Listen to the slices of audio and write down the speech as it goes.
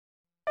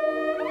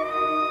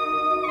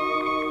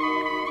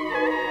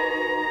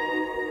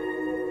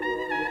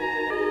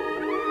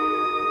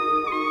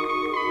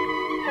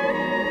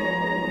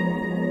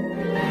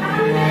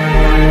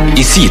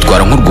isi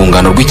yitwara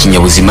nk'urwungano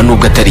rw'ikinyabuzima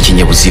nubwo atari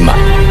ikinyabuzima.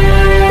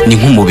 Ni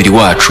nk'umubiri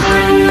wacu,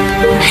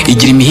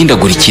 igira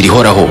imihindagurikire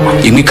ihoraho,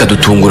 imwe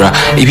ikadutungura,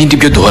 ibindi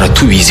byo duhora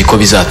tubizi ko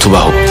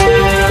bizatubaho.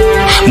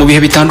 Mu bihe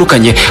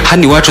bitandukanye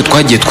hano iwacu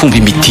twagiye twumva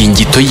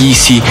imitingito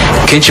y'isi,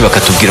 kenshi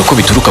bakatubwira ko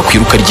bituruka ku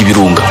iruka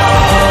ry'ibirunga.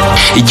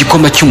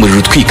 Igikoma cy'umuriro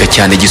utwika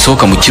cyane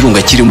gisohoka mu kirunga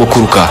kirimo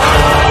kuruka.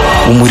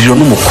 Umuriro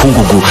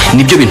n'umukungugu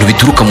nibyo bintu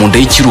bituruka mu nda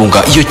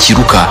y'ikirunga iyo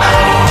kiruka,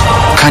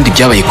 kandi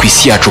byabaye ku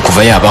isi yacu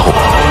kuva yabaho.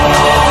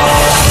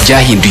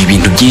 Byahinduye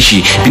ibintu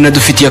byinshi,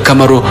 binadufitiye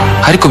akamaro,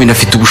 ariko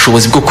binafite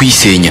ubushobozi bwo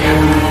kuyisenya.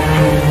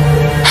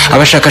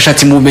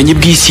 Abashakashatsi mu bumenyi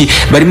bw'isi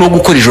barimo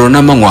gukora ijoro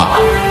n'amanywa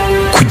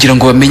kugira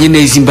ngo bamenye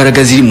neza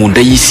imbaraga ziri mu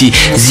nda y'isi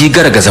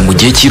zigaragaza mu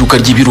gihe cy'iruka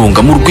ry'ibirunga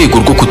mu rwego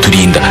rwo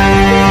kuturinda.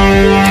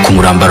 Ku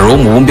murambararo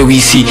w'umubumbe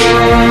w'isi,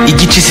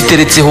 igice isi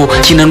iteretseho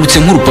kinanutse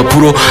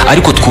nk'urupapuro,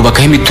 ariko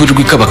twubakaho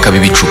imiturirwa ikabakaba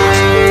ibicu.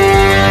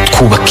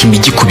 Twubaka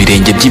imijyi ku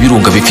birenge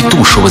by'ibirunga bifite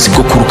ubushobozi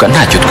bwo kuruka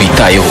ntacyo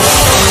twitayeho.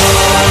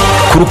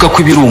 Kuruka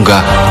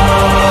kw'ibirunga,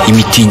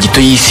 imitingito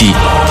y'isi,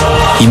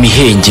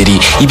 imihengeri,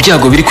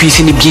 ibyago biri ku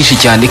isi ni byinshi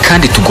cyane,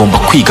 kandi tugomba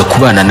kwiga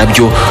kubana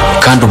nabyo,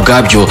 kandi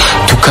ubwabyo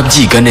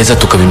tukabyiga neza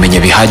tukabimenya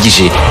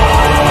bihagije,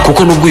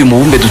 kuko nubwo uyu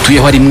mubumbe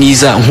dutuyeho ari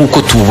mwiza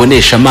nk'uko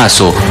tuwubonesha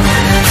amaso,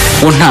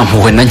 wo nta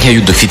mpuhwe na nkeya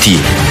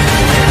udufitiye.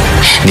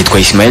 Nitwa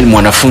Ismael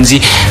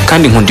Mwanafunzi,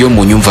 kandi nkundi yo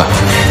mu nyumva.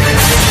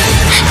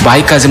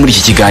 Bahaye ikaze muri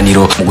iki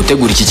kiganiro. Mu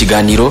gutegura iki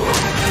kiganiro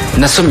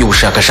nasomye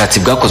ubushakashatsi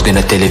bwakozwe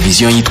na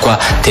televiziyo yitwa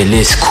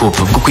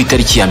Telescope bwo ku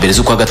itariki ya 1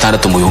 z'ukwa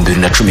gatandatu mu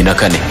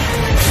 2014.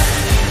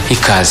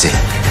 Ikaze.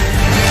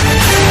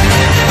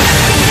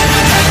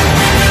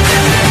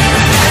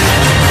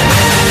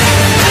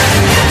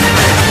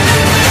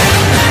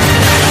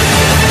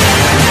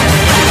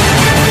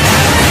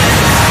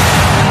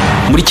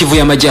 Muri Kivu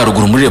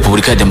y'Amajyaruguru muri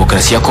Repubulika ya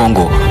Demokarasi ya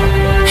Kongo,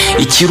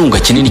 ikirunga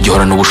kinini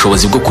gihorana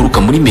ubushobozi bwo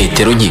kuruka muri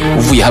metero nke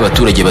uvuye aho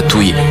abaturage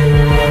batuye.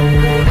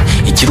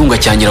 Ikirunga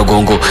cya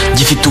Nyiragongo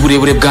gifite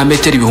uburebure bwa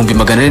metero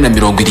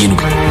 470.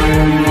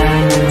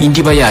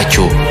 Indiba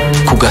yacyo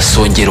ku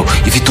gasongero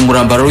ifite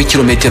umurambararo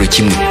w'ikilometero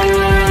kimwe.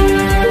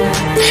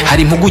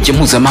 Hari impuguke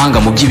mpuzamahanga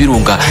mu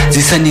by'ibirunga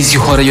zisa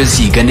n'izihorayo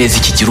ziga neza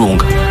iki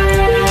kirunga.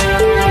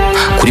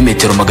 Kuri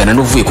metero 100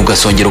 uvuye ku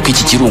gasongero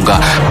k'iki kirunga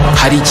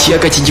hari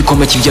ikiyaga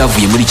cy'igikoma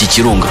cy'ibyavuye muri iki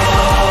kirunga.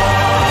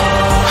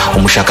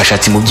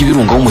 Umushakashatsi mu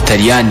by'ibirunga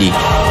w'umutaliyani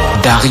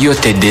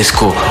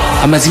Dore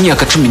amaze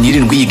imyaka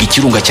 17 yiga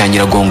ikirunga cya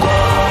Nyiragongo.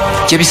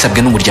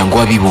 Yabisabwe n'umuryango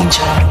w'abibumbye.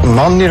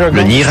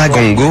 Le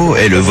nyiragongo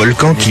est le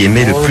volcan qui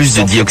émet le plus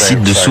de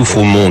dioxyde de soufre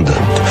au monde.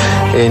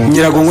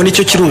 Nyiragongo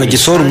nicyo kirunga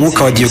gisohora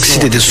umwuka wa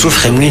dioxyde de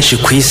soufre mwinshi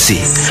ku isi.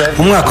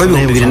 Mu mwaka wa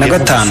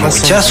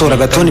 2005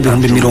 cyasohoraga toni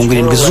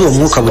 70,000 z'uwo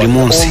mwuka buri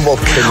munsi.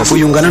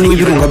 Uyu ngana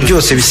n'ibirunga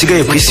byose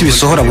bisigaye ku isi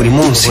bisohora buri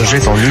munsi.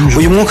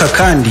 Uyu mwuka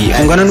kandi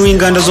ungana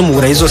n'inganda zo mu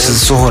Burayi zose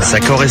zisohora. Ça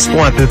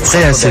correspond à peu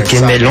près à ce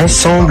qu'émet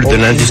l'ensemble de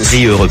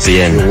l'industrie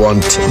européenne.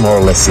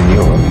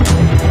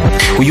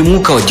 Uyu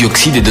mwuka wa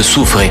dioxyde de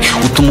soufre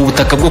utuma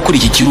ubutaka bwo kuri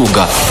iki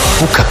kirunga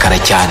bukakara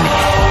cyane.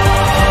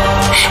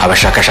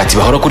 Abashakashatsi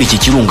bahora kuri iki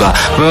kirunga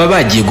baba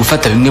bagiye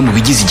gufata bimwe mu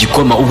bigize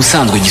igikoma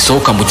ubusanzwe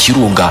gisohoka mu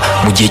kirunga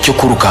mu gihe cyo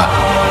kuruka,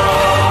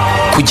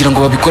 kugira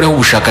ngo babikoreho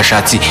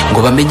ubushakashatsi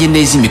ngo bamenye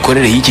neza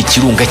imikorere y'iki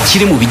kirunga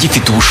kiri mu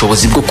bigifite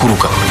ubushobozi bwo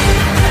kuruka.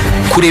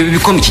 Kureba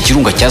ibikoma iki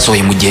kirunga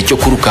cyasohoye mu gihe cyo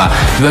kuruka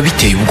biba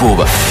biteye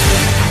ubwoba.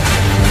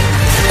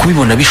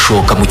 Kubibona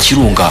bishoka mu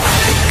kirunga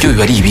byo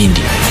biba ari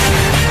ibindi.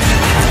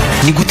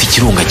 Ni gute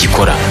ikirunga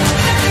gikora?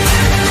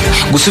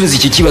 Gusubiza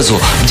iki kibazo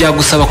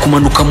byagusaba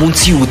kumanuka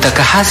munsi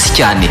y'ubutaka hasi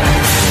cyane.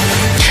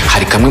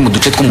 Hari kamwe mu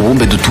duce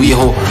tw'umubumbe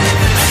dutuyeho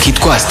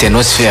kitwa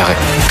stenosphère,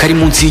 kari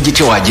munsi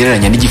y'igice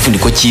wagereranya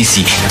n'igifuniko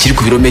cy'isi kiri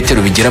ku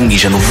birometero bigera mu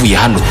 100 uvuye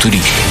hano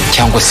turi,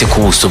 cyangwa se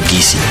ku buso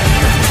bw'isi.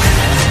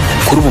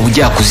 Kuri ubu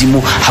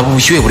bujyakuzimu haba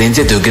ubushyuhe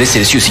burenze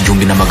 °C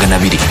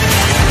 1200.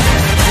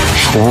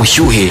 Ubu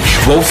bushyuhe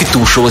buba bufite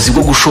ubushobozi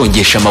bwo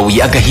gushongesha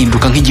amabuye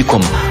agahinduka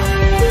nk'igikoma.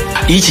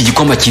 Iyo iki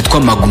gikoma cyitwa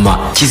magma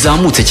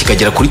kizamutse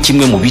kikagera kuri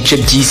kimwe mu bice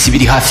by'isi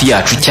biri hafi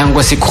yacu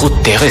cyangwa se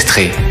croûte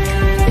terrestre,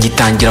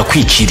 gitangira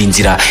kwicira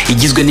inzira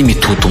igizwe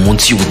n'imitutu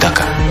munsi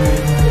y'ubutaka.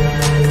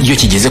 Iyo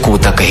kigeze ku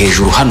butaka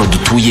hejuru hano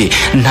dutuye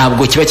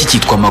ntabwo kiba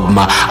kikitwa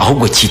magma,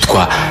 ahubwo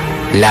cyitwa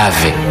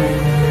lave.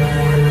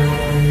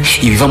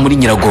 Ibiva muri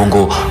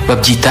Nyiragongo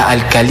babyita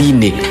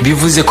alkaline,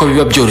 bivuze ko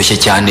biba byoroshye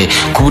cyane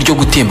ku buryo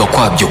gutemba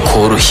kwabyo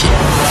koroshye.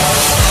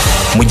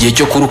 Mu gihe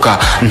cyo kuruka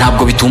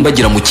ntabwo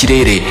bitumbagira mu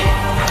kirere,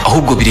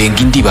 ahubwo birenga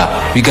indiba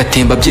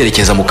bigatemba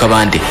byerekeza mu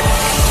kabande.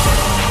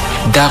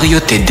 Dore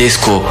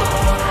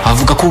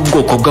avuga ko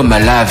ubwoko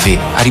bw'amalave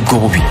ari bwo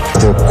bubi.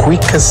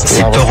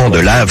 Ces torrents de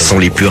lave sont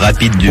les plus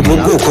rapides du monde.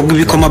 Ubwoko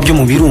bw'ibikoma byo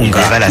mu birunga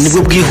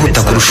nibwo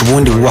bwihuta kurusha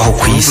ubundi bubaho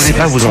ku isi.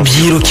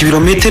 Byiruka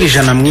ibirometero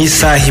 100 mu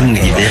isaha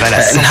imwe.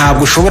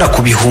 Ntabwo ushobora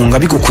kubihunga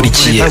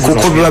bigukurikiye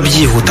kuko biba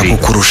byihuta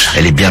kukurusha.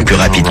 Elle est bien plus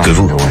rapide que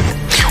vous.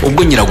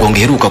 Ubwo Nyiragongo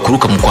iheruka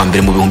kuruka mu kwa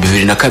mbere mu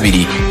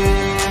 2002,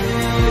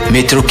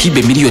 metero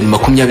kibe miliyoni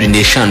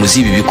 25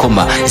 z'ibi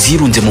bikoma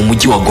zirunze mu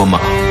mujyi wa Goma.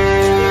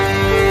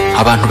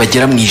 abantu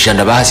bagera mu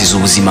 100 bahasize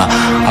ubuzima,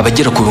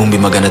 abagera ku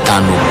 500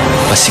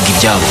 basiga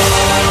ibyabo.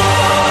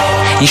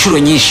 Inshuro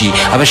nyinshi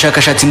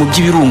abashakashatsi mu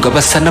by'ibirunga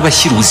basa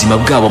n'abashyira ubuzima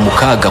bwabo mu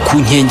kaga ku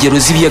nkengero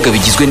z'ibiyaga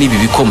bigizwe n'ibi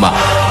bikoma,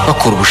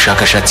 bakora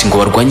ubushakashatsi ngo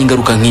barwanye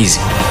ingaruka nk'izi.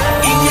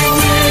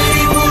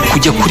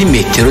 Kujya kuri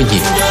metero nke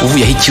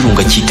uvuye aho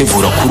ikirunga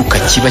cyitegura kuruka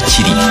kiba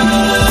kiri,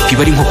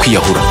 biba ari nko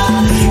kwiyahura.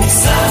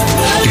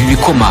 Ibi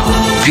bikoma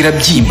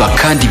birabyimba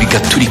kandi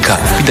bigaturika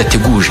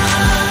bidateguje.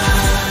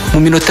 Mu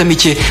minota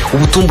mike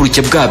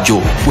ubutumburuke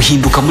bwabyo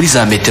buhinduka muri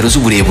za metero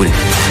z'uburebure.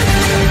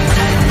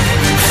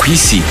 Ku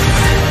isi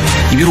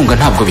ibirunga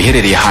ntabwo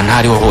biherereye ahantu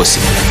hariho hose.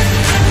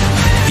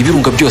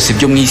 Ibirunga byose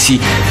byo mu isi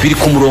biri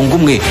ku murongo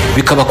umwe,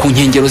 bikaba ku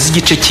nkengero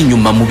z'igice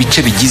cy'inyuma mu bice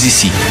bigize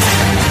isi,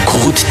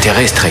 croûte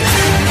terrestre.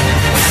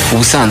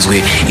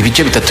 Ubusanzwe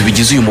ibice bitatu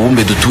bigize uyu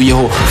mubumbe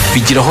dutuyeho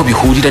bigira aho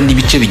bihurira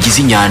n'ibice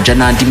bigize inyanja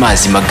n'andi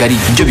mazi magari,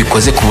 ibyo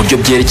bikoze ku buryo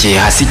byerekeye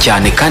hasi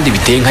cyane kandi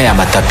biteye nk'aya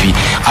matapi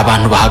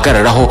abantu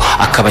bahagararaho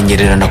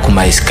akabanyererana ku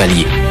ma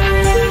escalier.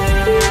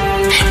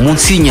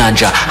 Munsi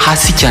y'inyanja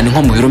hasi cyane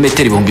nko mu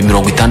birometero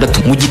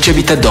 60,000 mu gice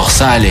bita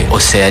dorsale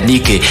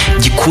océanique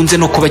gikunze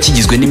no kuba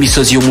kigizwe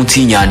n'imisozi yo munsi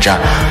y'inyanja,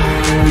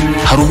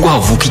 hari ubwo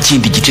havuka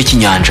ikindi gice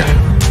cy'inyanja.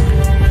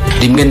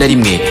 Rimwe na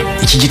rimwe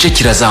iki gice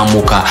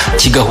kirazamuka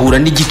kigahura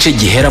n'igice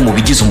gihera mu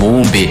bigize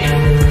umubumbe,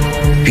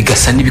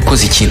 bigasa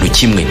n'ibikoze ikintu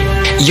kimwe.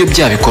 Iyo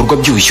bya bikorwa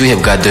by'ubushyuhe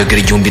bwa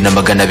dogere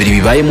 1200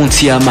 bibaye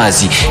munsi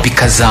y'amazi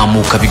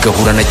bikazamuka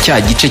bigahura na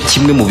cya gice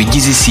kimwe mu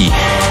bigize isi,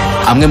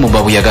 amwe mu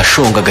mabuye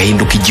agashonga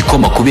agahinduka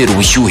igikoma kubera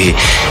ubushyuhe,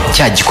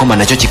 cya gikoma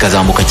nacyo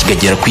kikazamuka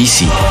kigagera ku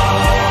isi,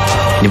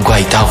 nibwo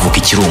hahita havuka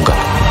ikirunga.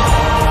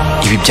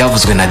 Ibi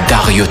byavuzwe na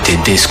Dore,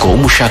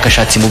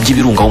 umushakashatsi mu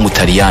by'ibirunga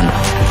w'umutaliyano.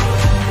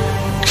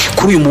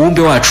 Kuri uyu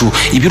mubumbe wacu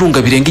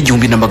ibirunga birenga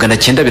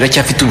 1900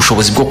 biracyafite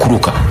ubushobozi bwo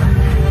kuruka,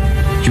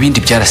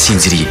 ibindi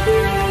byarasinziriye.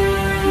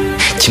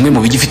 Kimwe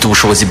mu bigifite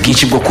ubushobozi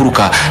bwinshi bwo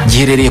kuruka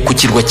giherereye ku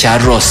kirwa cya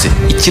Yarutse,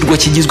 ikirwa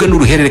kigizwe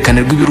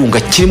n'uruhererekane rw'ibirunga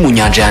kiri mu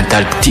nyanja ya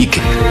Antarctique.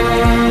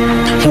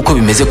 Nk'uko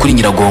bimeze kuri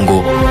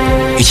nyiragongo,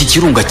 iki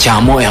kirunga cya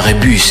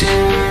muhire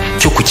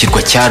cyo ku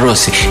kirwa cya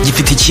Yarutse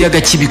gifite ikiyaga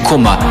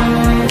cy'ibikoma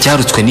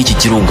byarutswe n'iki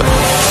kirunga.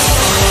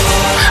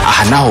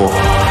 Aha naho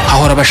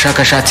hahora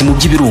abashakashatsi mu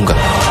by'ibirunga.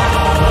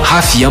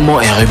 Hafi ya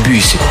muhire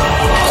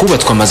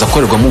hubatswe amazu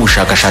akorerwamo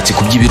ubushakashatsi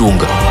ku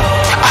by'ibirunga.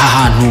 Aha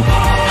hantu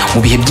mu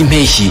bihe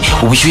by'impeshyi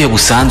ubushyuhe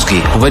busanzwe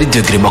buba ari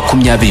dogere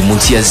 20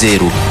 munsi ya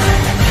zero,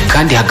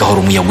 kandi hagahora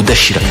umuyaga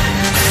udashira.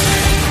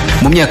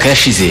 Mu myaka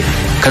yashize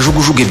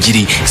kajugujugu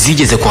ebyiri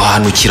zigeze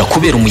kuhahanukira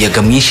kubera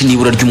umuyaga mwinshi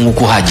n'ibura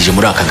ry'umwuka uhagije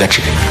muri aka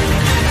gace.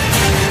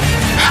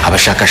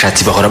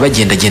 Abashakashatsi bahora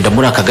bagendagenda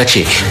muri aka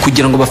gace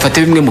kugira ngo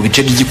bafate bimwe mu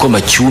bice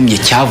by'igikoma cyumye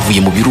cyavuye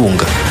mu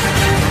birunga.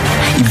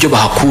 Ibyo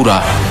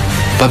bahakura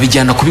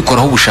babijyana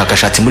kubikoraho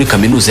ubushakashatsi muri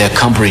kaminuza ya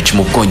Cambridge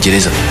mu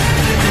Bwongereza.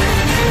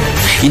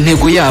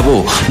 Intego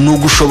yabo ni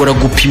ugushobora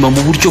gupima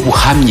mu buryo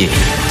buhamye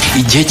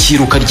igihe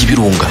cy'iruka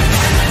ry'ibirunga.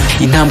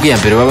 Intambwe ya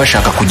mbere baba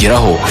bashaka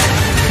kugeraho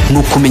ni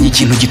ukumenya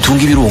ikintu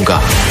gitunga ibirunga,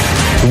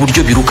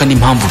 uburyo biruka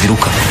n'impamvu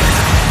biruka.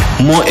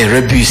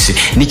 Muhire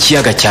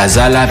n'ikiyaga cya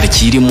za lave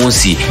kiri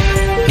munsi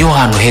niho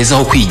hantu heza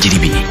ho kwigira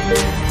ibi.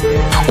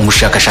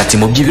 Umushakashatsi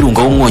mu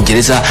by'ibirunga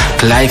w'umwongereza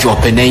Clive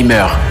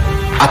Oppenheimer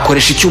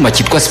akoresha icyuma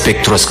cyitwa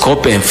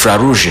spectroscope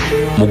infrarouge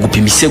mu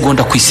gupima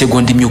isegonda ku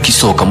isegonda imyuka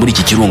isohoka muri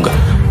iki kirunga.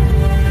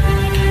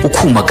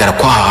 Ukumagara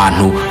kw'aha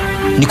hantu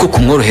niko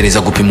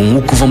kumworohereza gupima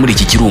umwuka uva muri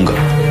iki kirunga.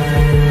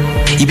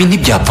 Ibi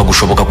ntibyapfa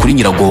gushoboka kuri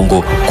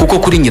nyiragongo, kuko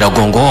kuri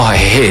nyiragongo ho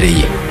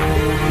hahehereye.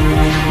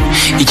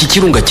 Iki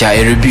kirunga cya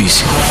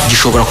Yarutse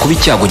gishobora kuba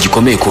icyago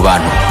gikomeye ku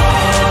bantu.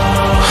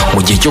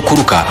 Mu gihe cyo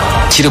kuruka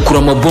kirekura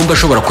amabomba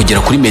ashobora kugera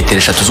kuri metero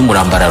 3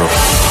 z'umurambararo.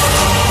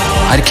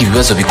 Ariko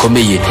ibibazo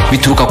bikomeye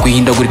bituruka ku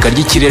ihindagurika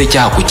ry'ikirere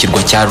cyaha ku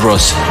kirwa cya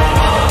Yarutse.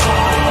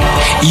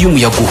 Iyo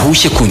umuyaga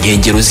uhushye ku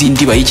nkengero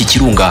z'indiba y'iki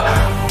kirunga,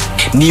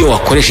 niyo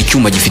wakoresha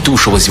icyuma gifite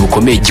ubushobozi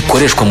bukomeye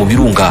gikoreshwa mu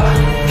birunga,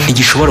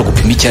 ntigishobora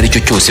gupima icyo ari cyo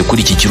cyose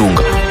kuri iki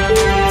kirunga.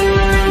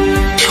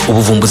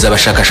 Ubuvumbuzi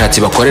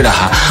abashakashatsi bakorera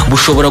aha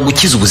bushobora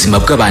gukiza ubuzima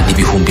bw'abantu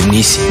ibihumbi mu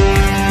isi.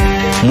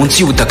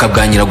 Munsi y'ubutaka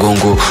bwa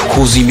nyiragongo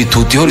huzuye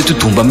imitutu ihora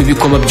itutumbamo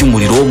ibikoma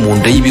by'umuriro wo mu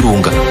nda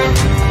y'ibirunga.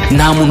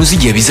 Nta muntu uzi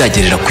igihe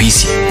bizagerera ku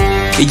isi.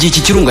 Igihe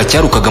iki kirunga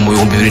cyarukaga mu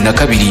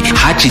 2002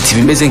 hacitse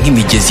ibimeze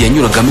nk'imigezi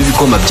yanyuragamo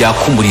ibikoma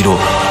byaka umuriro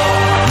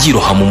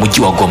byiroha mu mujyi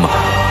wa Goma.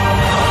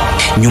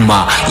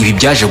 Nyuma ibi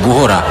byaje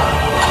guhora,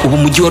 ubu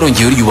umujyi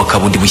warongeye uriyubaka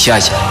bundi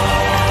bushyashya.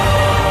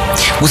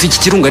 Gusa iki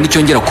kirunga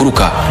nicyongera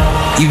kuruka,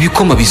 ibi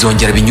bikoma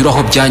bizongera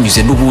binyuraho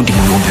byanyuze n'ubundi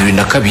mu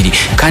 2002,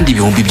 kandi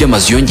ibihumbi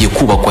by'amazu yongeye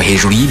kubakwa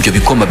hejuru y'ibyo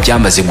bikoma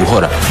byamaze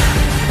guhora.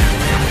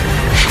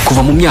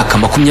 Kuva mu myaka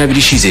 20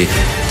 ishize,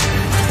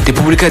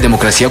 Repubulika ya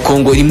Demokarasi ya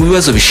Kongo iri mu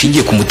bibazo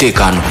bishingiye ku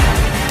mutekano.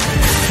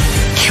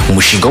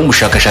 Umushinga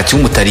w'umushakashatsi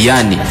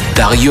w'umutaliyani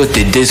Dore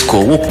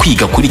wo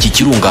kwiga kuri iki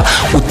kirunga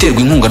uterwa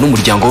inkunga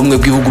n'umuryango w'ubumwe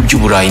bw'ibihugu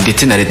by'Uburayi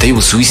ndetse na leta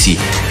y'Ubusuwisi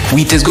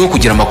witezweho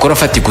kugira amakuru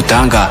afatika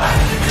utanga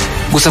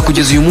gusa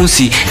kugeza uyu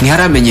munsi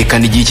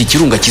ntiharamenyekana igihe iki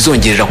kirunga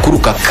kizongerera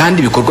kuruka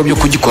kandi ibikorwa byo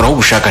kugikoraho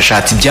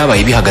ubushakashatsi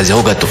byabaye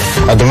bihagazeho gato.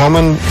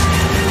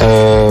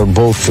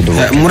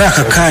 Muri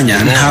aka kanya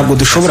ntabwo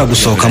dushobora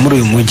gusohoka muri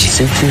uyu mujyi,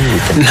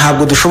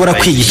 ntabwo dushobora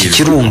kwiga iki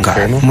kirunga.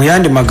 Mu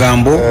yandi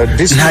magambo,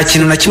 nta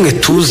kintu na kimwe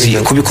tuzi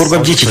ku bikorwa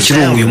by'iki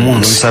kirunga uyu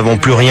munsi. Nous ne savons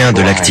plus rien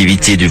de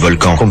l'activité du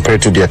volcan.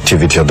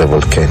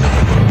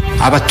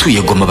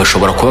 Abatuye Goma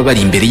bashobora kuba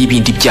bari imbere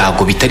y'ibindi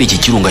byago bitari iki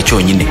kirunga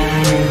cyonyine.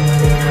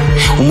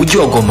 Umujyi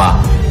wa Goma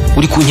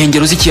uri ku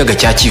nkengero z'ikiyaga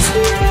cya Kivu.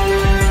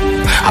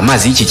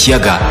 Amazi y'iki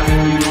kiyaga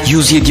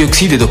yuzuye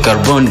dioxide de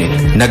carbone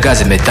na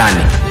gaze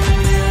metane.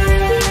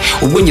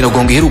 Ubwo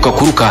nyiragongo iheruka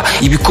kuruka,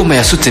 ibikoma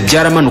yasutse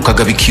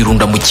byaramanukaga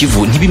bikirunda mu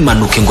Kivu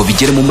ntibimanuke ngo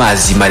bigere mu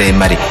mazi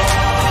maremare.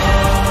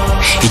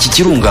 Iki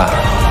kirunga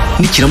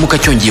nikiramuka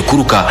cyongeye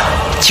kuruka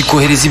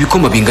kikohereza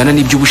ibikoma bingana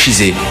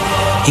n'iby'ubushize,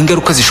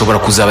 ingaruka zishobora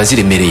kuzaba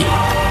ziremereye.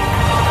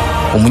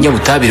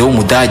 Umunyabutabire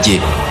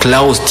w'Umudage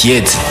Twogamo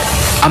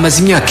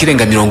amaze imyaka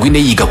irenga 40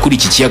 yiga kuri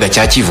iki kiyaga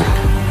cya Kivu.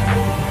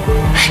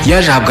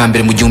 Yaje ahabwa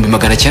mbere mu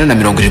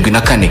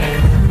 1974.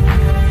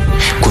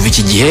 Kuva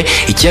iki gihe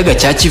ikiyaga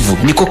cya Kivu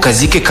niko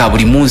kazi ke ka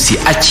buri munsi,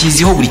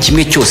 akiziho buri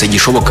kimwe cyose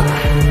gishoboka.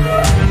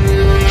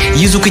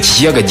 Yize uko iki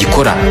kiyaga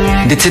gikora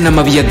ndetse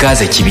n'amabi ya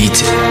gaze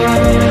kibitse.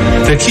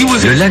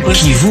 Le lac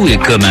Kivu est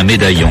comme un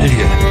médaillon.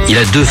 Il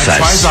a deux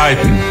faces.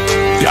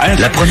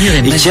 La première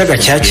est ikiyaga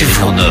cya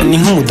Kivu ni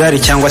nk'umudari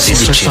cyangwa se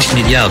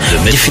igiceri.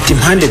 Gifite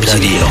impande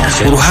ebyiri,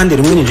 uruhande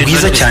rumwe ni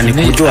rwiza cyane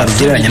ku buryo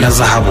warugereranya na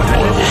zahabu.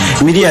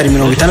 Miliyari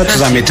 60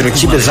 za metero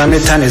kibe za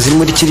metane ziri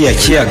muri kiriya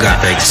kiyaga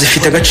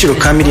zifite agaciro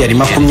ka miliyari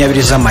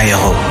 20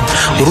 z'amayero.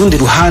 Urundi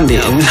ruhande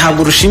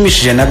ntabwo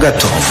rushimishije na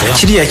gato.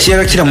 Kiriya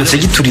kiyaga kiramutse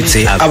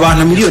gituritse,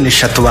 abantu miliyoni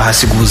 3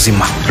 bahasiga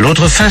ubuzima.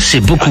 L'autre face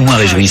est beaucoup moins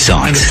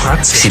réjouissante.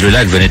 Si le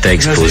lac venait à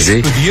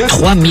exploser,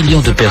 3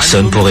 millions de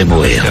personnes pourraient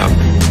mourir.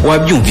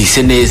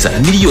 Wabyumvise neza,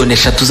 miliyoni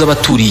 3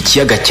 z'abaturiye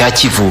ikiyaga cya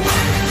Kivu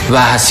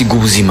bahasiga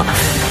ubuzima.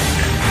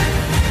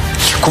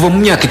 Kuva mu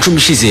myaka 10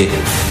 ishize,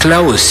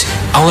 Klaus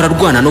ahora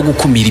arwana no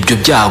gukumira ibyo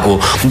byago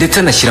ndetse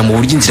anashyira mu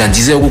buryo inzira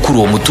nziza yo gukura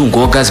uwo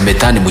mutungo wa gaz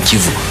metane mu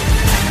Kivu.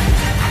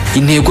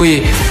 Intego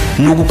ye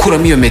ni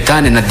ugukuramo iyo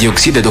metane na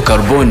dioxide de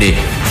carbone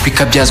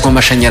bikabyazwa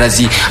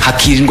amashanyarazi,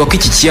 hakirindwa ko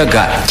iki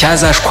kiyaga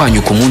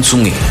cyazashwanyuka umunsi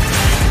umwe.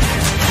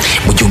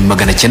 Mu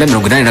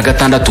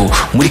 1986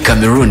 muri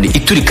Cameroon,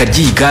 iturika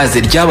ry'iyi gaze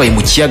ryabaye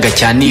mu kiyaga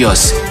cya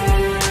Nios.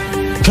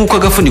 Nk'uko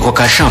agafuniko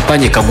ka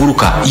champagne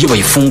kaguruka iyo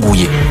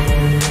bayifunguye,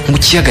 mu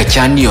kiyaga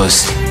cya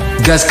Nios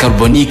gaz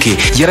carbonique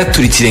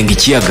yaraturitse irenga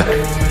ikiyaga.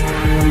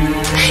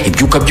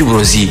 Ibyuka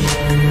by'uburozi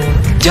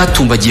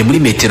byatumbagiye muri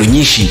metero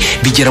nyinshi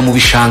bigera mu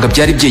bishanga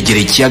byari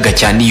byegereye ikiyaga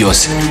cya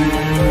Nios.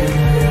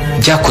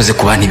 Byakoze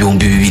ku bantu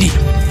 2000.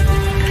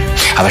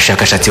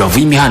 Abashakashatsi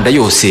bavuye imihanda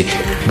yose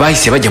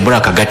bahise bajya muri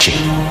aka gace,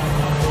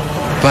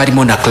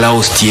 barimo na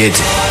Twogamo.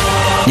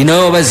 Ni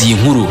nawe wabazi iyi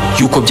nkuru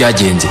y'uko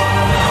byagenze.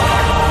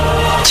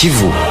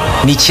 Kivu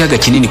ni ikiyaga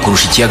kinini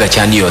kurusha ikiyaga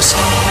cya Nios,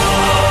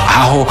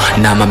 aho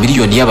ni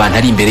amamiliyoni y'abantu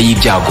ari imbere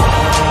y'ibyago.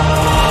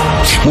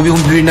 Mu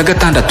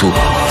 2006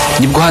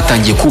 nibwo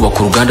hatangiye kubaka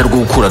uruganda rwo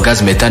gukura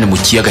gaz metane mu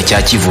kiyaga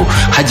cya Kivu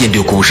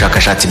hagendewe ku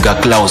bushakashatsi bwa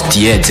Twogamo.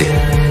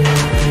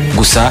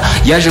 Gusa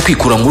yaje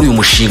kwikura muri uyu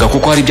mushinga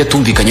kuko hari ibyo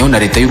atumvikanyeho na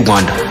leta y'u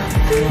Rwanda.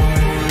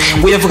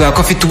 We yavuga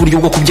ko afite uburyo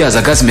bwo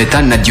kubyaza gaz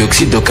metane na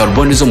dioxide de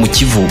carbone zo mu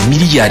Kivu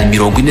miliyari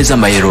 40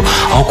 z'amayero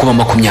aho kuba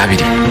 20.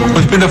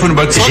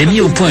 J'ai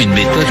mis au point une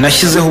méthode.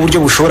 Nashyizeho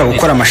uburyo bushobora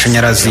gukora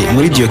amashanyarazi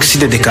muri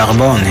dioxide de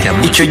carbone.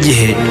 Icyo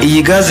gihe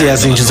iyi gaze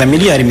yazinjiza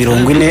miliyari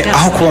 40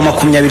 aho kuba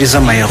 20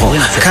 z'amayero,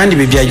 kandi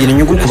ibi byagira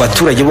inyungu ku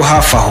baturage bo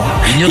hafi aho.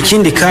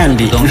 Ikindi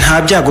kandi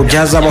nta byago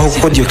byazabaho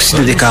kuko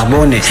dioxide de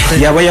carbone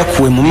yaba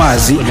yakuwe mu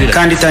mazi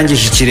kandi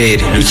itangije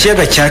ikirere.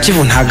 Ikiyaga cya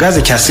Kivu nta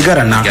gaze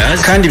cyasigarana,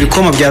 kandi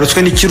ibikoma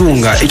byarutswe n'ikirunga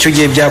icyo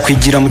gihe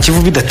byakwigira mu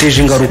Kivu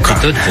bidateje ingaruka.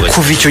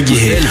 Kuva icyo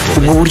gihe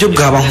ubwo buryo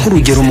bwaba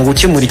nk'urugero mu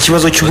gukemura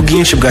ikibazo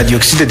cy'ubwinshi bwa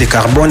dioxide de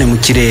carbone mu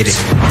kirere.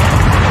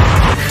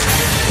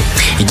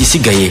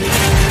 Igisigaye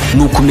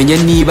ni ukumenya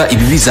niba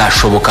ibi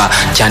bizashoboka,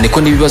 cyane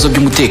ko n'ibibazo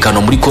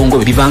by'umutekano muri Kongo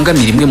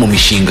bibangamira imwe mu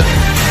mishinga.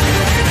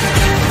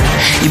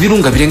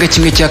 Ibirunga birenga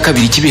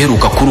 1/2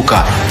 cy'ibiheruka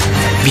kuruka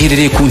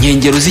biherereye ku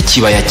nkengero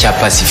z'ikibaya cya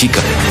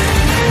Pasifika.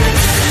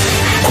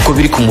 Kuko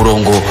biri ku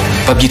murongo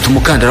babyita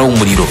umukandara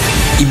w'umuriro.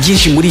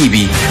 Ibyinshi muri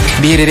ibi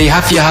biherereye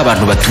hafi y'aho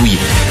abantu batuye.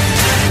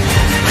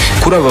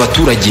 Kuri aba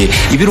baturage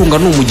ibirunga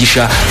ni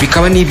umugisha,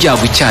 bikaba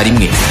n'ibyago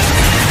icyarimwe.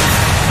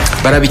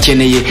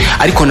 Barabikeneye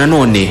ariko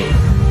nanone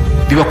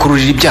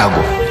bibakururira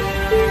ibyago.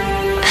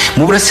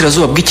 Mu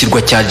burasirazuba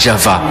bw'ikirwa cya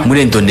Java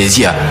muri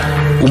Indonesia,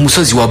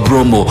 umusozi wa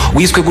Bromo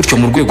wiswe gutyo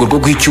mu rwego rwo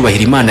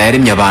guhicyubahira Imana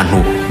yaremye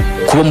abantu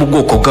kuba mu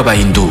bwoko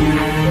bw'Abahindu,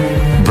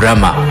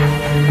 Brahma.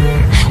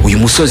 Uyu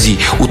musozi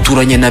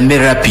uturanye na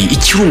Merapi,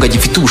 ikirunga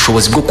gifite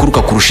ubushobozi bwo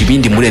kuruka kurusha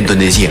ibindi muri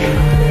Indonesia.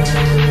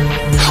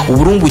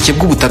 Uburumbuke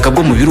bw'ubutaka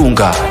bwo mu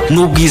birunga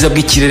n'ubwiza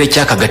bw'ikirere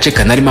cy'aka gace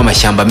kanarimo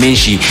amashyamba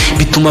menshi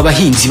bituma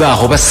abahinzi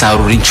baho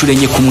basarura inshuro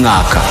enye ku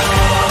mwaka.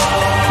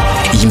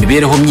 iyi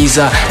mibereho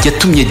myiza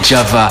yatumye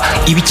Java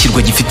iba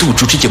ikirwa gifite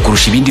ubucucike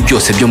kurusha ibindi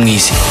byose byo mu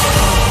isi.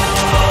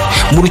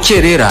 Mu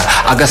rukerera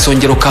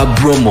agasongero ka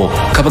Bromo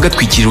kaba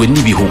gatwikiriwe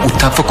n'ibihu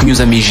utapfa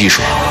kunyuzamo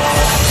ijisho.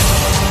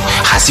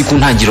 Hasi ku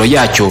ntangiriro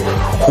yacyo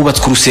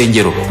hubatswe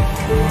urusengero,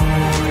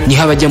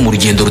 niho abajya mu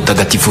rugendo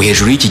rutagatifu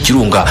hejuru y'iki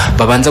kirunga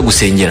babanza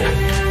gusengera.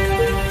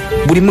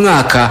 Buri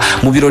mwaka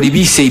mu birori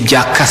bise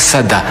ibya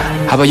Kasada,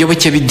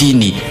 abayoboke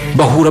b'idini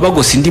bahura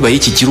bagosa indiba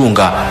y'iki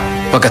kirunga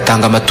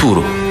bagatanga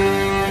amaturo.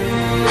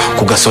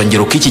 Ku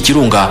gasongero k'iki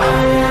kirunga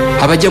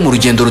abajya mu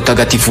rugendo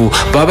rutagatifu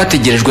baba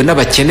bategerejwe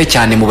n'abakene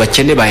cyane mu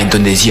bakene ba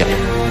Indonesia.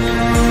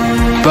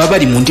 Baba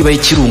bari mu ndiba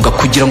y'ikirunga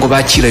kugira ngo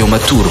bakire ayo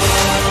maturo.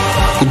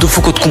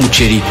 Udufuko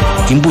tw'umuceri,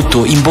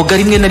 imbuto, imboga,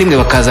 rimwe na rimwe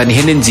bakazana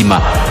ihene nzima,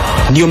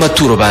 niyo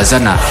maturo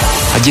bazana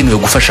agenewe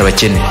gufasha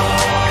abakene.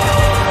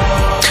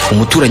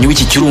 Umuturanyi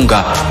w'iki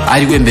kirunga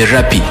ari we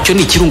Mberapi, cyo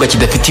ni ikirunga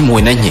kidafite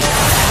impuhwe na nke.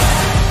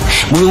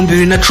 Mu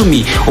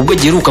 2010 ubwo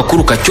giheruka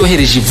kuruka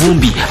cyohereje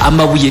ivumbi,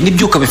 amabuye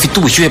n'ibyuka bifite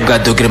ubushyuhe bwa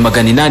dogere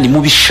 800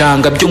 mu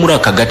bishanga byo muri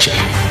aka gace.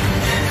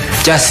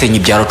 Byasenye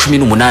ibyaro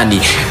 18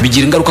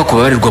 bigira ingaruka ku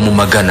babarirwa mu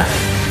magana.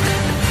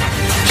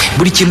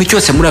 Buri kintu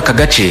cyose muri aka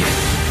gace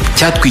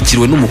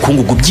cyatwikiriwe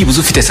n'umukungugu byibuze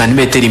ufite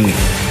santimetero 1.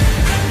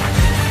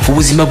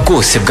 Ubuzima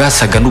bwose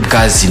bwasaga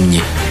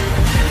n'ubwazimye.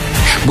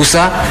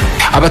 Gusa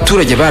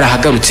abaturage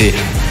barahagarutse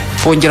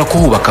bongera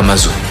kuhubaka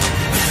amazu.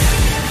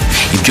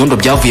 Ibyondo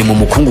byavuye mu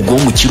mukungugu wo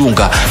mu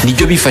kirunga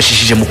nibyo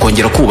bifashishije mu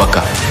kongera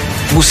kubaka.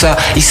 Gusa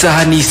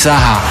isaha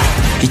n'isaha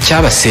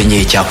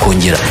icyabasenyeye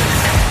cyakongera.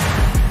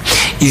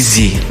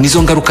 Izi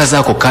nizo ngaruka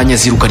z'ako kanya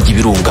ziruka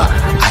ry'ibirunga,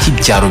 aho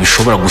ibyaro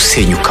bishobora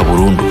gusenyuka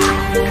burundu.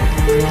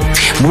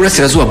 Mu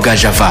burasirazuba bwa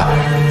Java,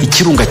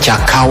 ikirunga cya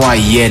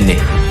Kawaiene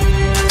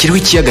kiriho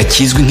ikiyaga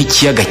kizwi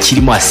nk'ikiyaga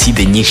kirimo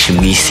aside nyinshi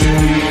mu isi.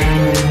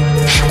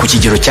 Ku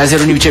kigero cya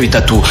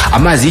 0.3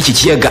 amazi y'iki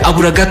kiyaga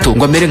abura gato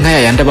ngo amere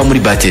nk'ayayandi aba muri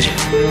bateri.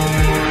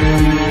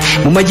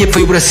 Mu majyepfo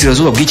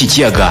y'uburasirazuba bw'iki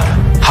kiyaga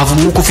hava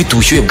umwuka ufite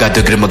ubushyuhe bwa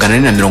dogere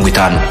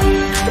 450.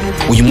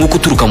 Uyu mwuka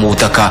uturuka mu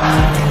butaka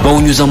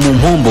bawunyuza mu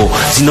mpombo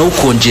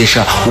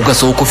zinawukonjesha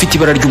ugasohoka ufite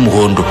ibara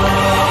ry'umuhondo.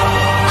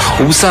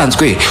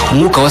 Ubusanzwe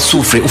umwuka wa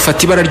soufre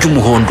ufata ibara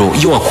ry'umuhondo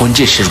iyo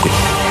wakonjeshejwe.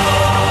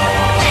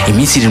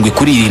 Iminsi 7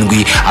 kuri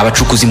 7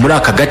 abacukuzi muri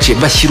aka gace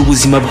bashyira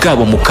ubuzima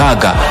bwabo mu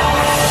kaga.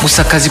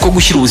 Gusa akazi ko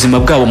gushyira ubuzima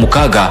bwabo mu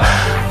kaga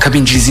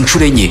kabinjiriza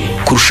inshuro 4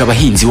 kurusha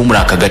abahinzi bo muri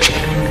aka gace.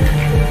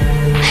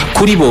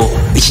 Kuri bo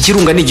iki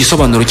kirunga ni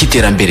igisobanuro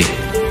cy'iterambere.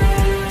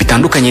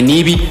 Bitandukanye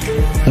n'ibi,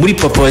 muri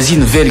Papouasie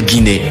Nouvelle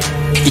Guinée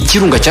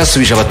ikirunga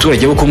cyasubije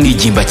abaturage bo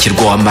kumwigimba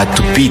kirwa wa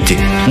Matupite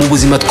mu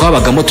buzima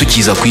twabagamo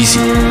tukiza ku isi.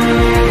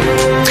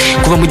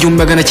 Kuva mu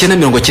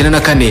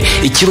 1994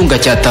 ikirunga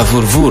cya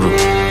Tavurvur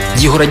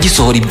gihora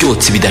gisohora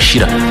ibyotsi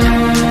bidashira.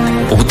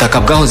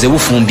 Ubutaka bwahoze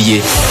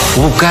bufumbiye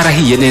ubu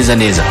bwarahiye neza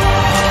neza.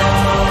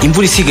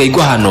 Imvura isigaye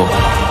igwa hano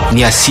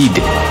ni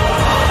aside.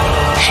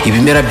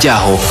 Ibimera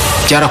byaho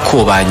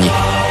byarakobanye,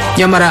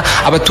 nyamara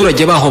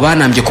abaturage baho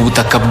banambye ku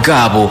butaka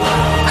bwabo,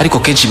 ariko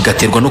kenshi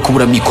bigaterwa no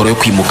kubura mikoro yo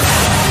kwimuka.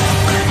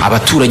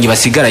 Abaturanyi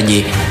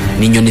basigaranye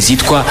ni inyoni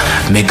zitwa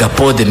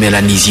Megapode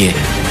melanisien.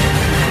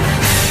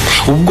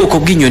 Ubu bwoko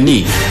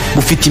bw'inyoni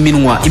bufite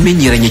iminwa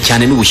imenyeranye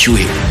cyane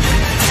n'ubushyuhe.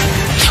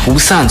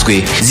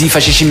 Ubusanzwe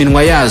zifashisha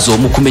iminwa yazo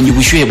mu kumenya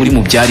ubushyuhe buri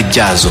mu byari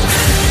byazo.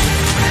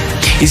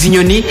 Izi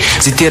nyoni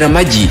zitera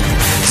amagi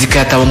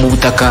zikayataba mu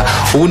butaka,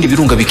 ubundi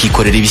birunga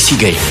bikikorera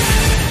ibisigaye.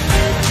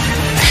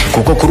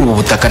 Kuko kuri ubu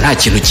butaka nta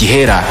kintu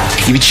kihera,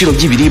 ibiciro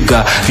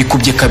by'ibiribwa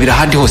bikubye kabira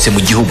ahandi hose mu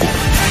gihugu.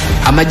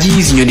 Amagi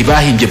y'izi nyoni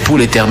bahimbye pour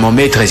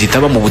thermomètre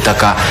zitaba mu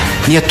butaka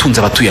niyatunze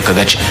abatuye aka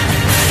gace.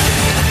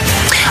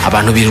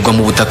 Abantu birirwa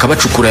mu butaka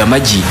bacukura aya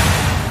magi,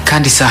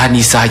 kandi isaha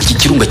n'isaha iki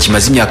kirunga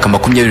kimaze imyaka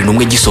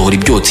 21 gisohora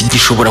ibyotsi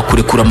gishobora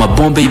kurekura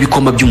amabombe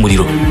y'ibikoma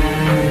by'umuriro.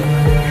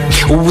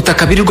 Ubu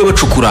butaka birirwa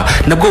bacukura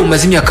nabwo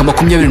bumaze imyaka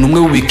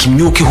 21 bubika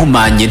imyuka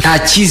ihumanye, nta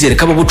cyizere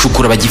kaba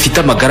bucukura bagifite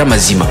amagara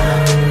mazima.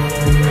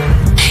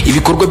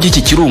 Ibikorwa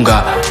by'iki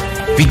kirunga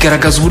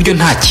bigaragaza uburyo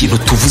nta kintu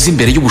tuvuze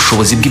imbere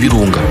y'ubushobozi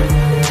bw'ibirunga.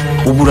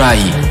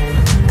 Uburayi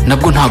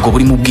nabwo ntago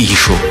buri mu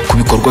bwihisho ku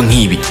bikorwa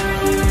nk'ibi.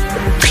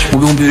 Mu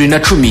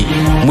 2010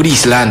 muri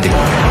Islande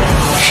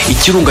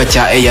ikirunga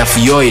cya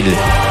Eyjafjallajökull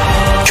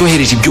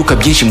cyohereje ibyuka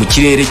byinshi mu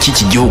kirere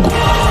cy'iki gihugu.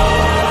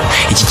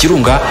 Iki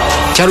kirunga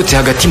cyarutse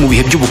hagati mu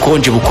bihe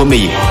by'ubukonje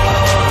bukomeye.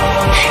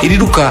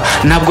 Iriruka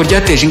ntabwo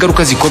ryateje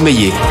ingaruka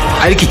zikomeye,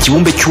 ariko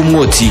ikibumbe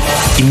cy'umwotsi,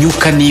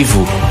 imyuka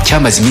n'ivu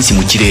cyamaze iminsi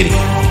mu kirere.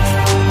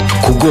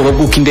 Ku bwoba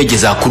bw'uko indege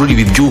zakurura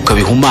ibi byuka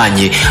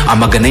bihumanye,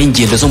 amagana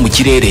y'ingendo zo mu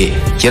kirere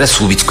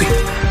yarasubitswe.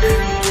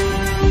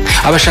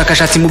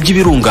 Abashakashatsi mu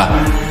by'ibirunga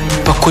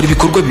bakora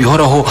ibikorwa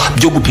bihoraho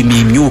byo gupima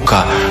iyi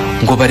myuka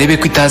ngo barebe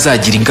ko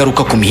itazagira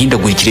ingaruka ku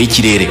mihindagurikire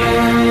y'ikirere.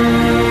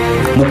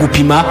 Mu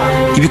gupima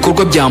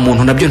ibikorwa bya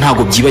muntu nabyo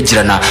ntago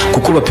byibagirana,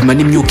 kuko bapima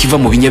n'imyuka iva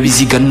mu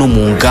binyabiziga no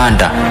mu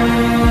nganda.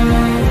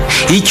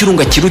 Iyo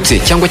ikirunga kirutse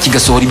cyangwa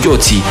kigasohora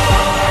ibyotsi,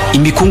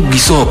 imikungugu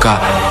isohoka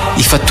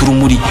ifata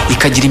urumuri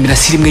ikagira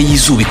imirasire imwe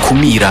y'izuba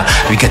ikumira,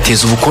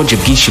 bigateza ubukonje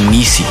bwinshi mu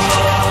isi.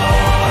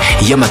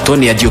 iyo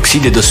amatoni ya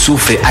dioxide de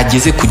soufre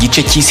ageze ku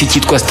gice cy'isi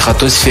cyitwa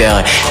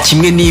stratosphère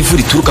kimwe n'ivu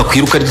rituruka ku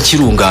iruka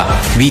ry'ikirunga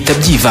bihita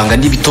byivanga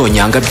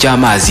n'ibitonyanga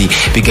by'amazi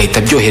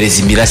bigahita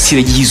byohereza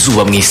imirasire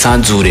y'izuba mu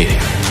isanzure.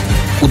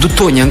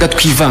 Udutonyanga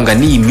twivanga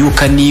n'iyi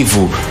myuka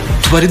n'ivu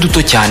tuba ari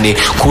duto cyane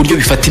ku buryo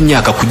bifata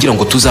imyaka kugira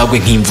ngo tuzagwe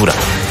nk'imvura.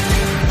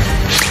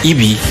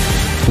 Ibi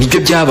nibyo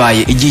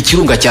byabaye igihe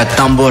ikirunga cya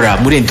Tambora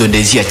muri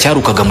Indonesia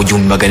cyarukaga mu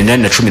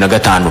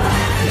 1815.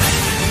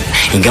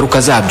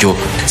 Ingaruka zabyo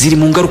ziri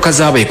mu ngaruka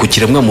zabaye ku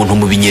kiremwa muntu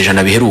mu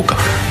binyejana biheruka.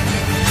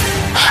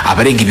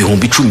 Abarenga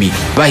 10,000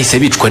 bahise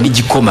bicwa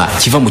n'igikoma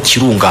kiva mu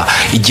kirunga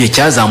igihe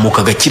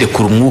cyazamukaga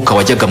kirekura umwuka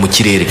wajyaga mu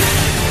kirere.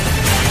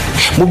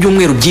 Mu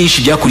byumweru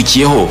byinshi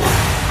byakurikiyeho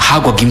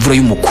hagwaga imvura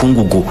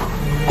y'umukungugu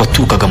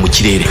waturukaga mu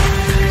kirere.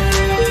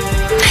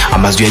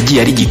 Amazu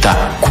yagiye arigita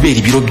kubera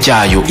ibiro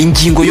byayo,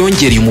 ingingo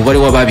yongereye umubare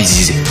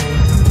w'ababizize.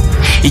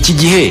 Iki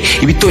gihe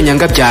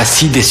ibitonyanga bya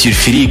acide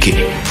sulfurique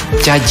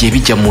byagiye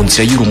bijya mu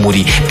nzira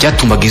y'urumuri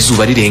byatumaga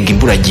izuba rirenga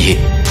imburagihe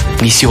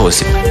mu isi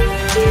hose.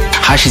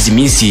 Hashize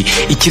iminsi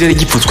ikirere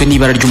gipfutswe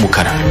n'ibara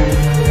ry'umukara.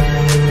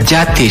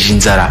 Byateje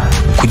inzara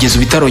kugeza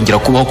ubitarongera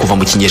kubaho kuva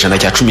mu kinyejana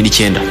cya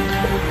 19.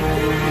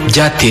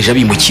 Byateje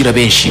abimukira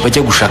benshi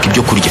bajya gushaka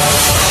ibyo kurya.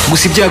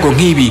 Gusa ibyago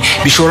nk'ibi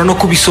bishobora no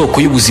kuba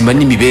isoko y'ubuzima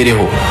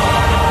n'imibereho.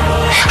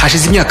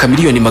 Hashize imyaka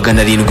miliyoni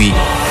 700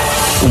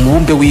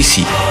 umubumbe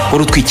w'isi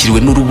wari utwikiriwe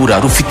n'urubura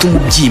rufite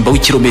umubyimba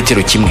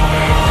w'ikirometero kimwe.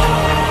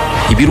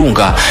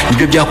 Ibirunga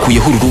nibyo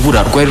byakuyeho uru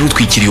rubura rwari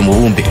rutwikiriye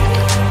umubumbe.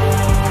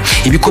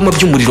 Ibikoma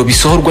by'umuriro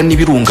bisohorwa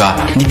n'ibirunga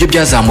nibyo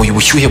byazamuye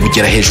ubushyuhe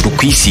bugera hejuru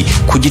ku isi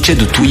ku gice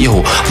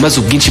dutuyeho, maze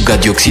ubwinshi bwa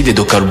dioxide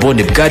de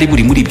carbone bwari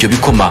buri muri ibyo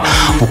bikoma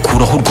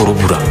bukuraho urwo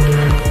rubura.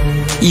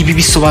 Ibi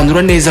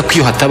bisobanura neza ko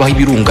iyo hatabaho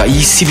ibirunga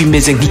iyi si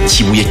bimeze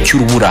nk'ikibuye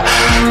cy'urubura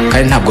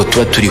kandi ntabwo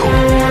tuba turiho.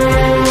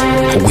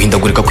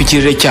 Uguhindagurika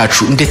kw'ikirere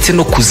cyacu ndetse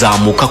no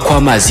kuzamuka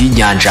kw'amazi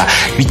y'inyanja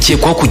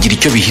bikekwaho kugira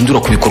icyo bihindura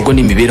ku bikorwa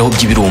n'imibereho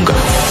by'ibirunga.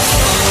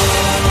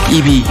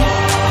 Ibi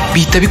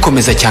bihita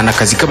bikomeza cyane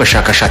akazi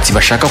k'abashakashatsi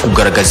bashaka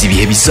kugaragaza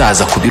ibihe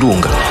bizaza ku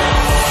birunga.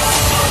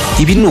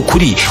 Ibi ni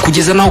ukuri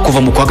kugeza naho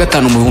kuva mu kwa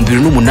gatanu mu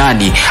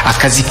 2008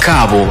 akazi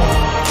kabo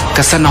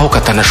gasa naho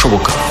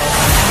katanashoboka.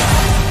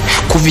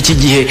 Kuva iki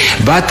gihe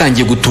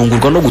batangiye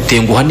gutungurwa no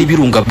gutenguha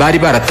n'ibirunga bari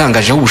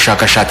baratangajeho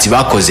ubushakashatsi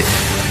bakoze.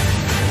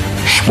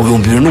 Mu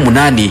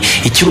 2008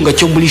 ikirunga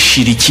cyo muri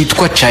Shiri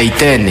cyitwa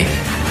Chaitene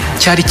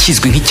cyari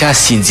kizwi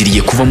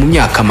nk'icyasinziriye kuva mu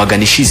myaka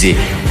 100 ishize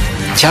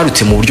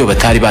cyarutse mu buryo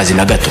batari bazi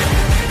na gato.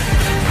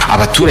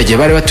 Abaturage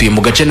bari batuye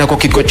mu gace nako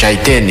kitwa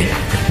Chaitene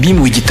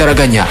bimuwe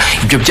igitaraganya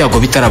ibyo byago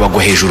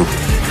bitarabagwa hejuru.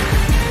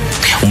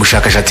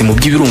 Umushakashatsi mu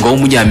by'ibirunga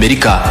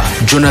w'umunyamerika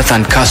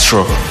Jonathan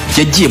Castro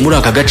yagiye muri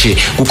aka gace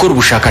gukora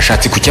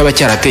ubushakashatsi ku cyaba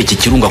cyarateye iki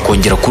kirunga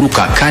kongera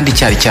kuruka kandi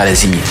cyari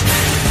cyarazimye.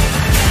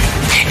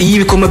 Iyo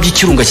ibikoma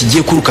by'ikirunga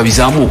kigiye kuruka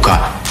bizamuka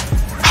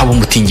haba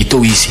umutingito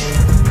w'isi.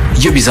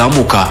 Iyo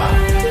bizamuka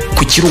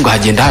ku kirunga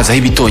hagenda hazaho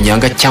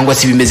ibitonyanga cyangwa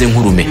se bimeze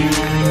nk'urume.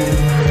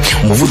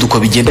 Umuvuduko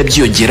bigenda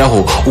byiyongeraho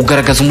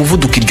ugaragaza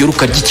umuvuduko iryo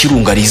ruka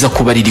ry'ikirunga riza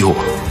kuba ririho.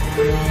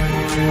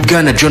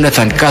 Bwana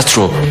Jonathan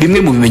Castro bimwe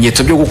mu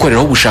bimenyetso byo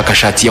gukoreraho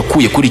ubushakashatsi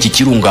yakuye kuri iki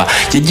kirunga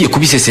yagiye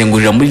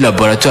kubisesengurira muri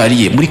laboratoire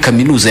ye muri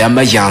kaminuza ya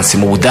Mayence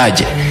mu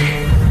Budage.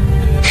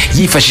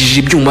 Yifashishije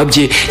ibyuma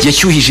bye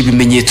yashyuhije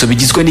ibimenyetso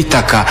bigizwe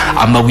n'itaka,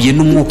 amabuye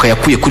n'umwuka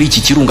yakuye kuri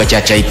iki kirunga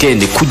cya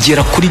Chaitene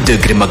kugera kuri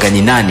degre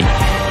 800.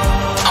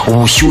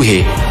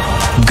 Ubushyuhe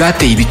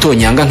bwateye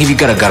ibitonyanga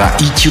nk'ibigaragara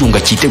iyo ikirunga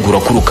cyitegura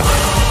kuruka.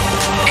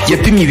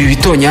 Yapimye ibi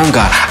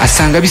bitonyanga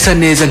asanga bisa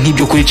neza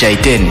nk'ibyo kuri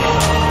Chaitene.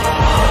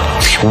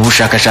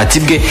 Ubushakashatsi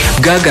bwe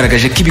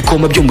bwagaragaje ko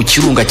ibikoma byo mu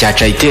kirunga cya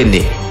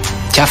Chaitene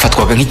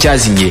cyafatwaga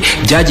nk'icyazimye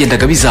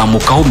byagendaga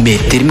bizamukaho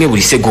metero imwe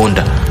buri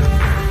segonda.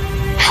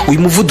 Uyu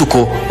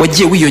muvuduko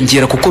wagiye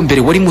wiyongera kuko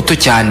mbere wari muto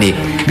cyane,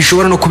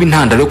 bishobora no kuba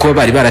intandaro yo kuba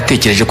bari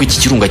baratekereje ko iki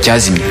kirunga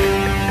cyazimye.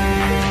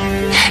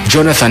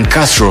 Jonathan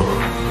Castro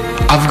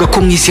avuga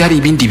ko mu isi hari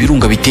ibindi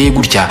birunga biteye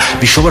gutya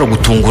bishobora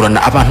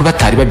gutungurana abantu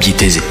batari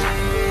babyiteze.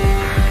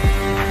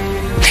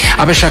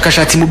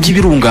 Abashakashatsi mu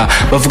by'ibirunga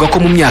bavuga ko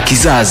mu myaka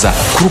izaza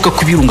kuruka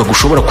kw'ibirunga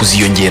gushobora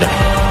kuziyongera.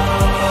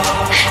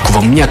 Kuva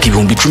mu myaka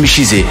 10,000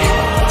 ishize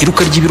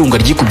iruka ry'ibirunga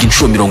ryikubye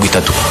inshuro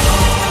 30.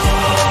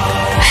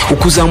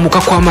 Ukuzamuka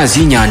kw'amazi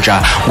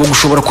y'inyanja ngo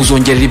gushobora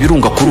kuzongerera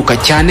ibirunga kuruka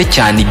cyane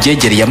cyane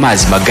ibyegereye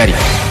amazi magari.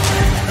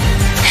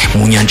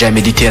 Mu nyanja ya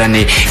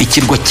Mediterane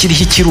ikirwa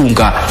kiriho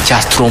ikirunga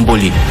cya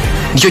Stromboli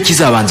nicyo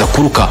kizabanza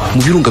kuruka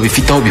mu birunga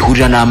bifite aho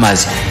bihurira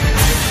n'amazi.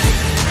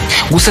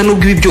 Gusa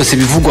nubwo ibi byose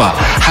bivugwa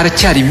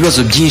haracyari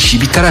ibibazo byinshi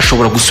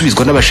bitarashobora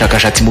gusubizwa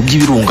n'abashakashatsi mu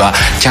by'ibirunga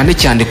cyane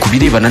cyane ku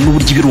birebana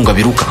n'uburyo ibirunga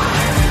biruka.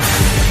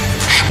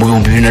 Mu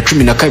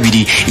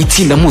 2012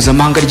 itsinda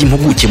mpuzamahanga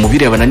ry'impuguke mu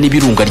birebana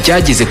n'ibirunga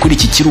ryageze kuri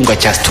iki kirunga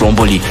cya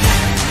Stromboli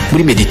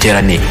muri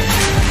Mediterane.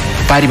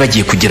 Bari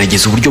bagiye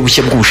kugerageza uburyo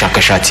bushya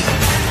bw'ubushakashatsi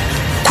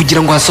kugira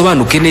ngo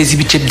hasobanuke neza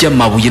ibice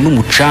by'amabuye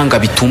n'umucanga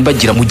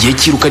bitumbagira mu gihe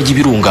cy'iruka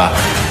ry'ibirunga.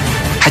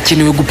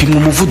 Hakenewe gupimwa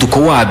umuvuduko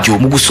wabyo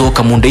mu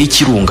gusohoka mu nda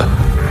y'ikirunga.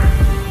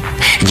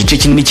 Igice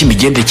kinini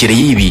cy'imigendekere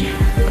y'ibi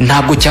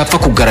ntabwo cyapfa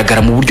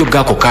kugaragara mu buryo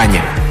bw'ako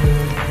kanya.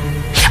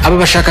 aba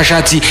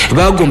bashakashatsi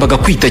bagombaga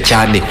kwita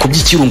cyane ku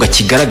by'ikirunga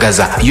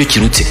kigaragaza iyo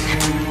kirutse.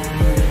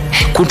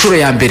 Ku nshuro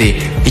ya mbere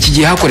iki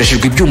gihe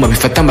hakoreshejwe ibyuma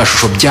bifata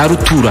amashusho bya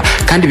rutura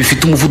kandi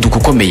bifite umuvuduko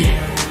ukomeye.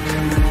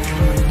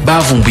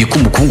 Bavumbuye ko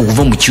umukungugu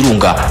uva mu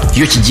kirunga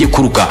iyo kigiye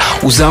kuruka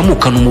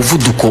uzamukana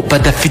umuvuduko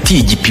badafitiye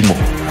igipimo.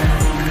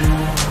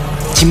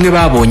 Kimwe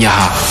babonye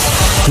aha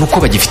nuko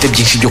bagifite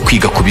byinshi byo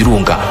kwiga ku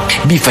birunga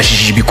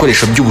bifashishije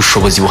ibikoresho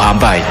by'ubushobozi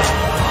buhambaye.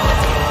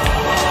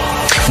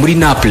 Muri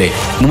Naples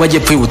mu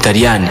majyepfo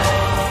y'Ubutaliyani,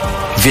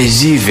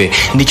 Vesuve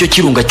nicyo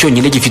kirunga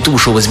cyonyine gifite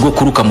ubushobozi bwo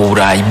kuruka mu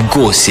Burayi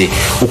bwose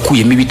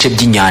ukuyemo ibice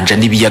by'inyanja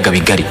n'ibiyaga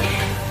bigari.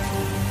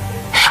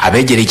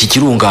 Abegereye iki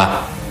kirunga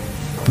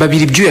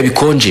babira ibyuya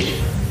bikonje.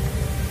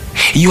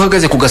 Iyo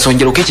uhagaze ku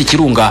gasongero k'iki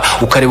kirunga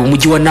ukareba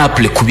umujyi wa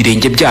Naples ku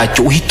birenge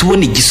byacyo uhita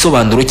ubona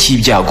igisobanuro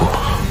cy'ibyago.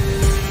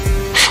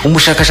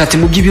 Umushakashatsi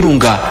mu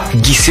by'ibirunga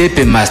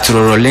Giuseppe Mastro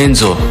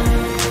Lorenzo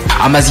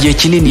amaze igihe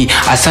kinini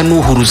asa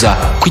n'uhuruza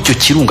ko icyo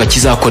kirunga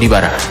kizakora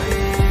ibara.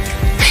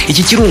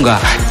 Iki kirunga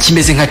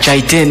kimeze nka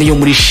Chaitene yo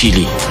muri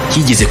Chili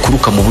kigeze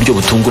kuruka mu buryo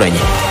butunguranye.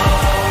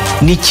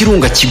 Ni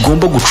ikirunga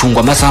kigomba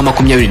gucungwa amasaha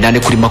 28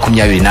 kuri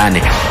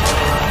 28.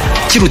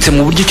 Kirutse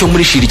mu buryo cyo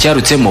muri Chili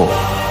cyarutsemo,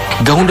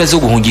 gahunda zo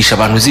guhungisha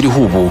abantu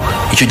ziriho ubu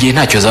icyo gihe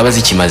ntacyo zaba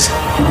zikimaze.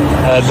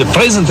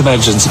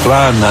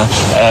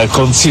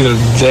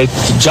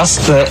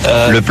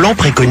 Le plan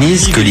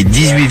préconise que les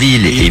 18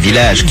 villes et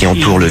villages qui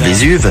entourent le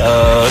Vésuve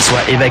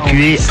soient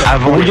évacués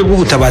avant. Uburyo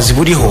bw'ubutabazi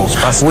buriho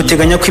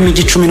buteganya ko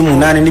imijyi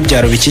 18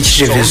 n'ibyaro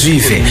bikikije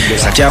Vésuve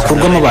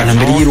byakurwamo abantu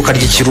mbere y'iruka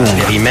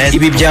ry'ikirunga.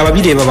 Ibi byaba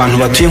bireba abantu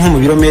batuye nko mu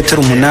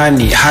birometero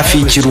 8 hafi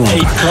y'ikirunga.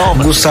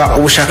 Gusa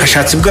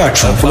ubushakashatsi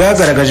bwacu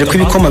bwagaragaje ko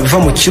ibikoma biva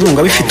mu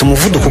kirunga bifite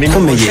umuvuduko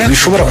ukomeye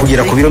bishobora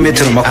kugera ku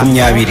birometero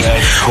 20.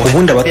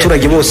 Ubundi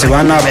abaturage bose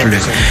ba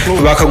Naples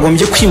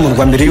bakagombye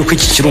kwimurwa mbere y'uko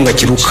iki kirunga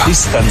kiruka.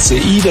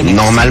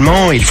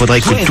 Normalement, il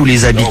faudrait que tous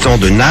les habitants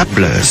de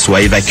Naples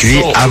soient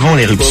évacués avant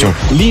l'éruption.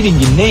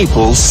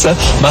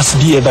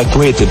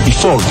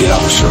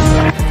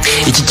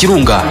 Iki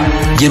kirunga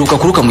giheruka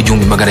kuruka mu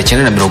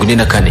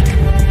 1944.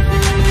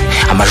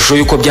 Amashusho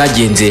y'uko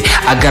byagenze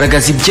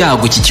agaragaza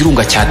ibyago iki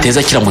kirunga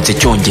cyateza kiramutse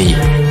cyongeye.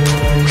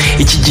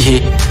 Iki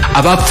gihe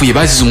abapfuye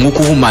bazize umwuka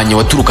uhumanye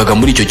waturukaga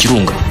muri icyo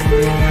kirunga.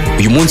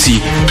 Uyu munsi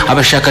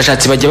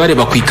abashakashatsi bajya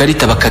bareba ku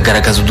ikarita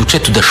bakagaragaza uduce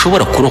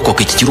tudashobora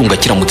kurokoka iki kirunga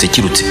kiramutse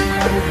kirutse.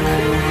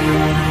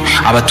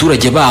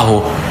 Abaturage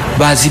baho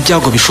bazi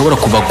ibyago bishobora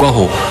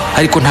kubagwaho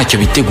ariko ntacyo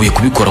biteguye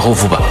kubikoraho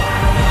vuba.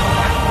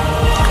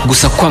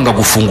 Gusa kwanga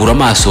gufungura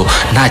amaso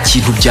nta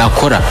kintu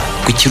byakora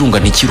ngo ikirunga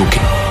ntikiruke.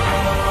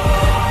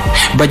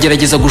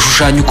 Bagerageza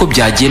gushushanya uko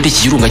byagenda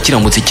iki kirunga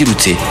kiramutse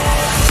kirutse,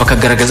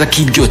 bakagaragaza ko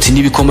ibyotsi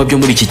n'ibikoma byo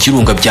muri iki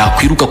kirunga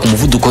byakwiruka ku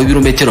muvuduko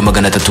w'ibirometero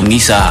 300 mu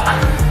isaha.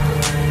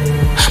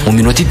 Mu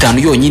minota 5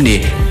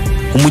 yonyine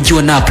umujyi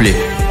wa Naples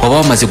waba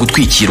wamaze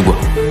gutwikirwa.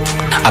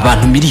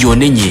 Abantu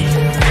miliyoni 4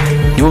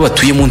 nibo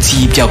batuye munsi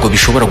y'ibyago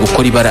bishobora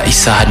gukora ibara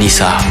isaha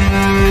n'isaha.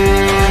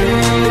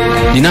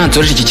 Ni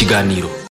nanzoje iki kiganiro.